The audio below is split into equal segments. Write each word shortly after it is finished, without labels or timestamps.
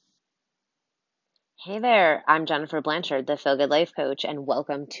Hey there, I'm Jennifer Blanchard, the Feel Good Life Coach, and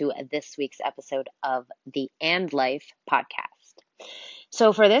welcome to this week's episode of the And Life podcast.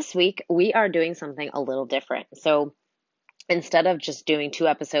 So, for this week, we are doing something a little different. So, instead of just doing two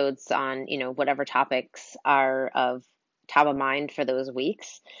episodes on, whatever topics are of top of mind for those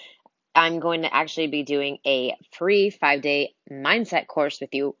weeks, I'm going to actually be doing a free 5-day mindset course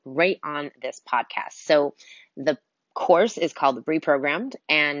with you right on this podcast. So, the course is called Reprogrammed,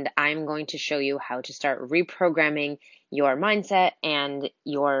 and I'm going to show you how to start reprogramming your mindset and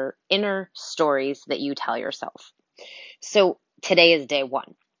your inner stories that you tell yourself. So, today is day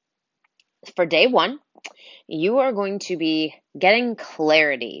one. For day one, you are going to be getting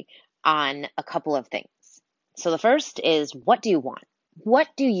clarity on a couple of things. So, the first is, what do you want? What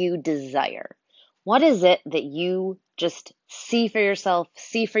do you desire? What is it that you just see for yourself,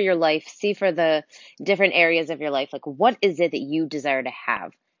 see for your life, see for the different areas of your life? Like, what is it that you desire to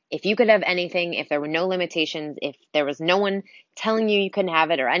have? If you could have anything, if there were no limitations, if there was no one telling you couldn't have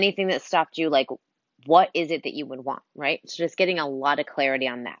it or anything that stopped you, like, what is it that you would want, right? So just getting a lot of clarity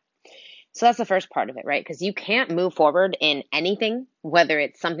on that. So that's the first part of it, right? Because you can't move forward in anything, whether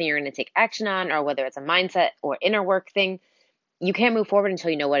it's something you're going to take action on or whether it's a mindset or inner work thing. You can't move forward until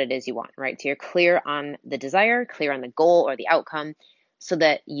you know what it is you want, right? So you're clear on the desire, clear on the goal or the outcome so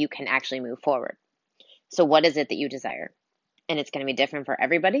that you can actually move forward. So what is it that you desire? And it's going to be different for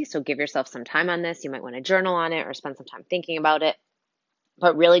everybody. So give yourself some time on this. You might want to journal on it or spend some time thinking about it,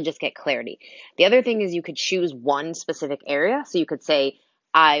 but really just get clarity. The other thing is you could choose one specific area. So you could say,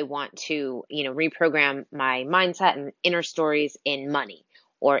 I want to, reprogram my mindset and inner stories in money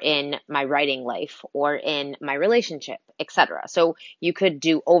or in my writing life or in my relationship, etc. So you could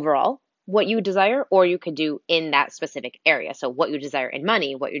do overall what you desire, or you could do in that specific area. So what you desire in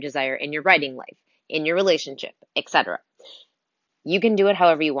money, what you desire in your writing life, in your relationship, etc. You can do it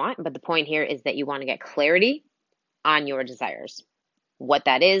however you want, but the point here is that you want to get clarity on your desires, what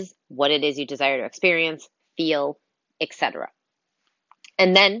that is, what it is you desire to experience, feel, etc.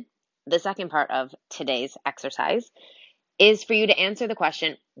 And then the second part of today's exercise is for you to answer the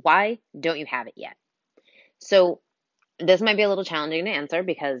question, why don't you have it yet? So this might be a little challenging to answer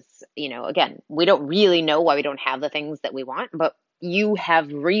because, again, we don't really know why we don't have the things that we want, but you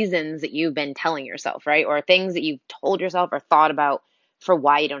have reasons that you've been telling yourself, right? Or things that you've told yourself or thought about for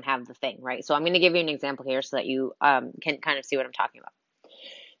why you don't have the thing, right? So I'm going to give you an example here so that you can kind of see what I'm talking about.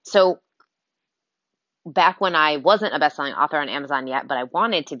 So back when I wasn't a best-selling author on Amazon yet, but I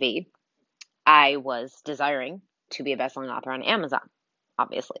wanted to be, I was desiring to be a best-selling author on Amazon,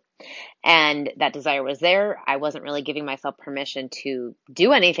 obviously. And that desire was there. I wasn't really giving myself permission to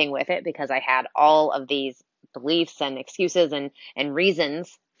do anything with it because I had all of these beliefs and excuses and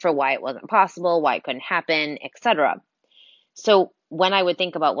reasons for why it wasn't possible, why it couldn't happen, etc. So when I would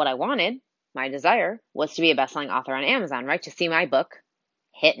think about what I wanted, my desire was to be a best-selling author on Amazon, right? To see my book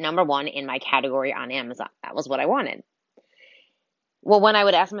hit number one in my category on Amazon. That was what I wanted. Well, when I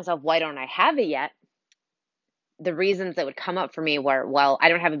would ask myself, why don't I have it yet? The reasons that would come up for me were, well, I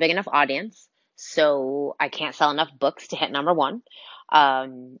don't have a big enough audience, so I can't sell enough books to hit number one.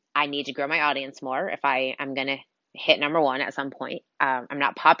 I need to grow my audience more if I am going to hit number one at some point. I'm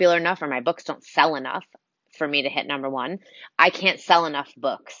not popular enough or my books don't sell enough for me to hit number one. I can't sell enough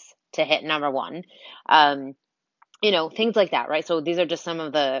books to hit number one. Things like that, right? So these are just some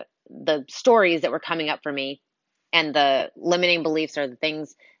of the stories that were coming up for me and the limiting beliefs or the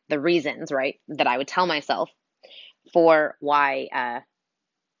things, the reasons, right, that I would tell myself for why,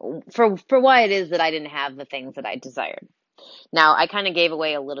 for why it is that I didn't have the things that I desired. Now, I kind of gave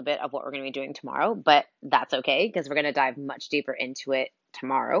away a little bit of what we're going to be doing tomorrow, but that's okay because we're going to dive much deeper into it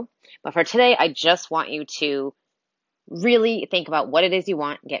tomorrow. But for today, I just want you to really think about what it is you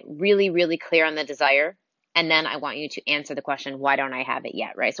want, get really, really clear on the desire, and then I want you to answer the question, why don't I have it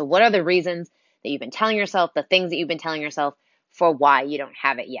yet, right? So what are the reasons that you've been telling yourself, the things that you've been telling yourself for why you don't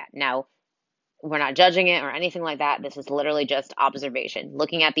have it yet? Now, we're not judging it or anything like that. This is literally just observation,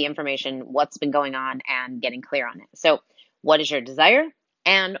 looking at the information, what's been going on, and getting clear on it. So what is your desire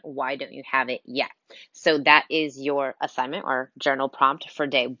and why don't you have it yet? So that is your assignment or journal prompt for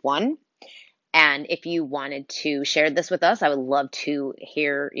day one. And if you wanted to share this with us, I would love to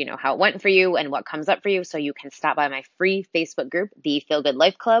hear, how it went for you and what comes up for you. So you can stop by my free Facebook group, the Feel Good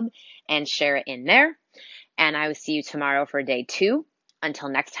Life Club, and share it in there. And I will see you tomorrow for day two. Until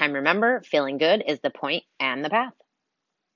next time, remember, feeling good is the point and the path.